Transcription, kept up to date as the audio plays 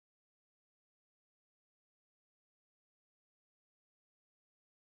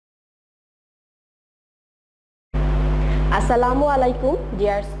Assalamu alaikum,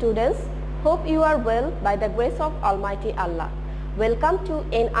 dear students. Hope you are well by the grace of Almighty Allah. Welcome to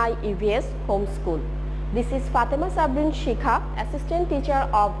NIEVS Home School. This is Fatema Sabrin Shikha, Assistant Teacher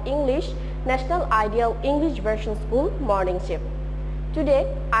of English, National Ideal English Version School, Morning Shift. Today,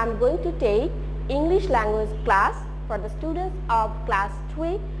 I am going to take English language class for the students of class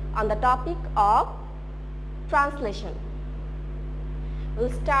 3 on the topic of translation.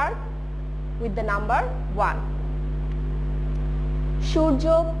 We'll start with the number 1. সূর্য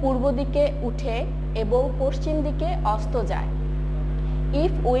পূর্ব দিকে উঠে এবং পশ্চিম দিকে অস্ত যায়.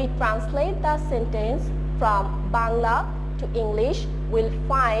 If we translate the sentence from Bangla to English, we'll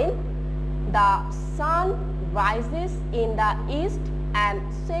find the sun rises in the east and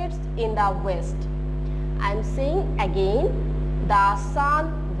sets in the west. I'm saying again, the sun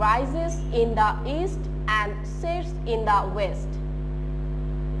rises in the east and sets in the west.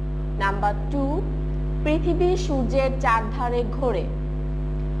 Number 2. পৃথিবী সূর্যের চারধারে ঘোরে.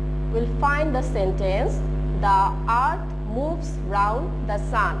 We'll find the sentence, the earth moves round the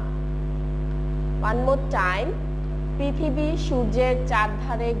sun. One more time, পৃথিবী সূর্যের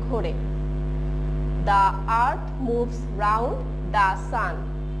চারধারে ঘোরে. The earth moves round the sun.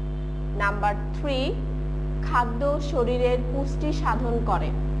 Number 3, খাদ্য শরীরের পুষ্টি সাধন করে.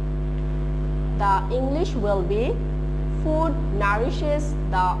 The English will be, food nourishes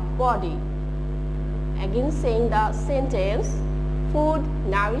the body. Again saying the sentence, food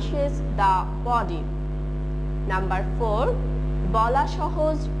nourishes the body. Number 4, বলা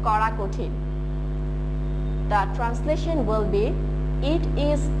সহজ করা কঠিন. The translation will be, it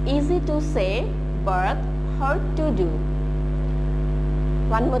is easy to say but hard to do.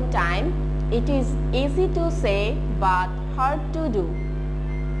 One more time, it is easy to say but hard to do.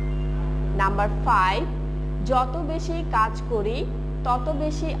 Number 5, যত বেশি কাজ করি তত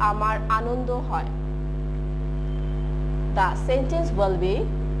বেশি আমার আনন্দ হয়. The sentence will be,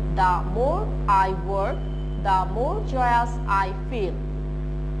 the more I work, the more joyous I feel.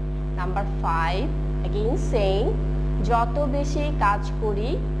 Number 5, again saying, যত বেশি কাজ করি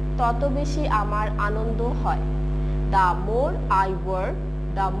তত বেশি আমার আনন্দ হয়. The more I work,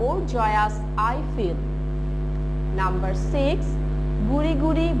 the more joyous I feel. Number 6, গুড়ি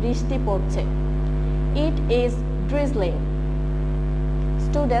গুড়ি বৃষ্টি পড়ছে. It is drizzling.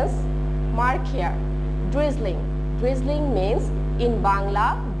 Students, mark here, drizzling. Drizzling means in Bangla,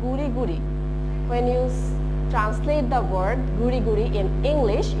 guri guri. When you translate the word guri guri in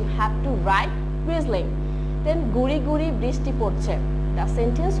English, you have to write drizzling. Then guri guri brishti porche. The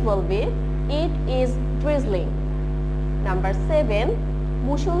sentence will be, it is drizzling. Number 7,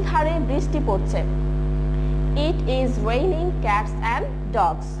 musuldhare brishti porche. It is raining cats and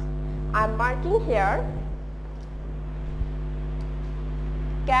dogs. I am marking here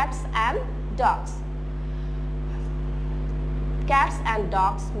cats and dogs. Cats and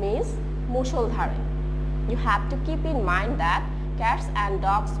dogs means musholdhare. You have to keep in mind that cats and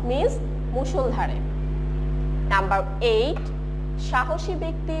dogs means musholdhare. Number 8, সাহসী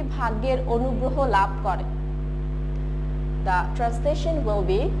ব্যক্তি ভাগ্যের অনুগ্রহ লাভ করে. The translation will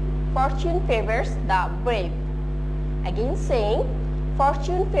be, fortune favors the brave. Again saying,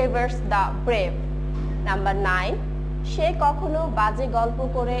 fortune favors the brave. Number 9, সে কখনো বাজে গল্প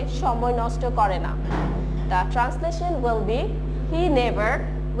করে সময় নষ্ট করে না. The translation will be, he never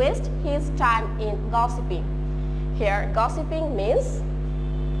wastes his time in gossiping. Here, gossiping means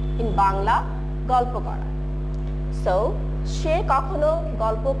in Bangla, গল্প করা. So, সে কখনো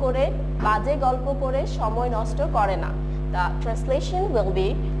গল্প করে বাজে গল্প করে সময় নষ্ট করে না. The translation will be,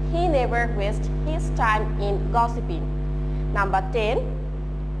 he never wastes his time in gossiping. Number 10,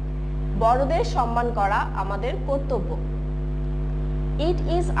 বড়দের সম্মান করা আমাদের কর্তব্য. It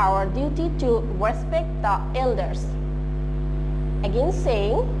is our duty to respect the elders. Again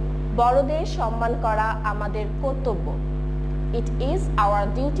saying, বড়দের সম্মান করা আমাদের কর্তব্য. It is our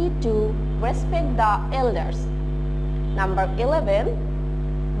duty to respect the elders. Number 11,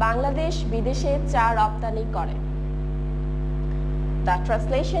 Bangladesh বিদেশে চা রপ্তানি করে. The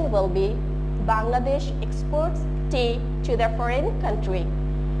translation will be, Bangladesh exports tea to the foreign country.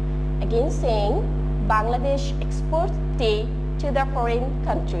 Again saying, Bangladesh exports tea to the foreign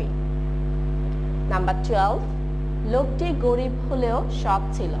country. Number 12, লোকটি গরিব হলেও সৎ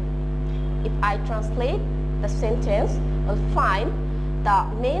ছিল. If I translate the sentence, we'll find the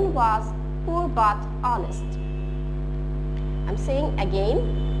man was poor but honest. I'm saying again,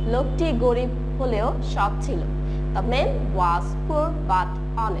 লোকটি গরিব হলেও সৎ ছিল. The man was poor but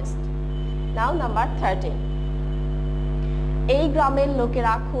honest. Now number 13, এই গ্রামের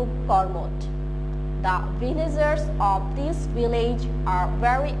লোকেরা খুব কর্মঠ. The villagers of this village are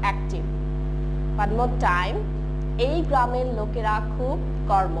very active. One more time, এই গ্রামের লোকেরা খুব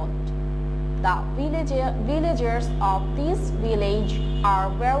কর্মঠ। The villagers of this village are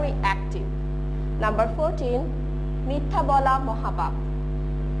very active. Number 14, মিথ্যা বলা মহাপাপ.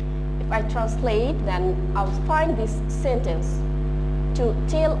 If I translate, then I will find this sentence. To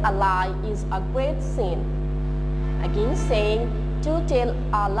tell a lie is a great sin. Again saying, to tell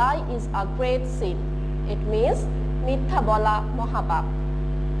a lie is a great sin. It means মিথ্যা বলা মহাপাপ.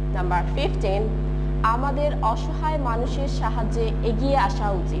 Number 15, আমাদের অসহায় মানুষের সাহায্যে এগিয়ে আসা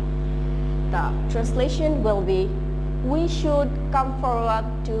উচিত. The translation will be, we should come forward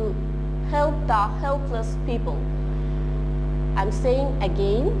to help the helpless people. I'm saying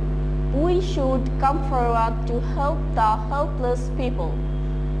again, we should come forward to help the helpless people.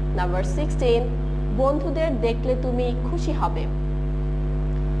 Number 16, বন্ধুদের দেখলে তুমি খুশি হবে.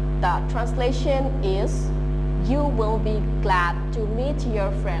 The translation is, you will be glad to meet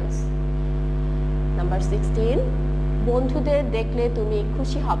your friends. Number 16, বন্ধুদের দেখলে তুমি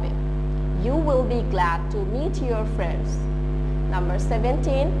খুশি হবে. You will be glad to meet your friends. Number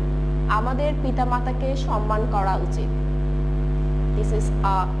 17, আমাদের পিতামাতাকে সম্মান করা উচিত. This is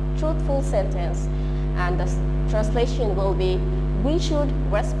a truthful sentence and the translation will be, we should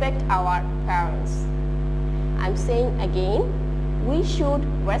respect our parents. I'm saying again, we should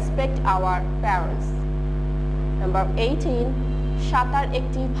respect our parents. Number 18, সাঁতার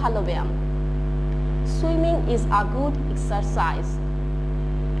একটি ভালো ব্যায়াম. Swimming is a good exercise.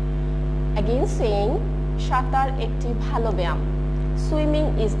 Again saying, সাঁতার একটি ভালো ব্যায়াম. Swimming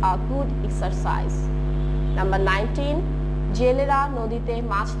is a good exercise. Number 19, জেলেরা নদীতে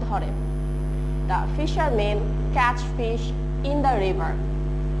মাছ ধরে. The fishermen catch fish in the river.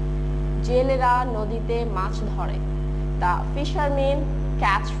 জেলেরা নদীতে মাছ ধরে. The fishermen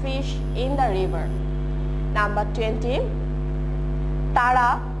catch fish in the river. Number 20, তারা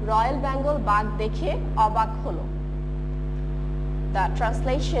রয়্যাল বেঙ্গল বাঘ দেখে অবাক হলো. The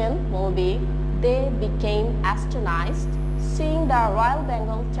translation will be, they became astonished seeing the Royal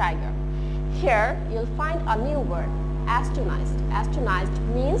Bengal tiger. Here you'll find a new word, astonished. Astonished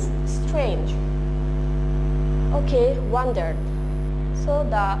means strange. Okay, wondered. So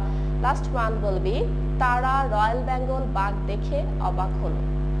the last one will be, তারা royal Bengal বাঘ দেখে অবাক হলো.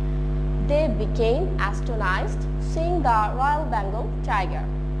 They became astonished seeing the Royal Bengal tiger.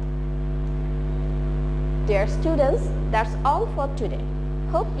 Dear students, that's all for today.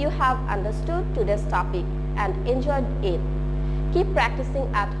 Hope you have understood today's topic and enjoyed it. Keep practicing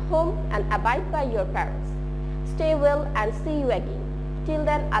at home and abide by your parents. Stay well and see you again. Till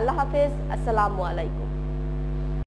then, Allah Hafiz. Assalamu alaikum.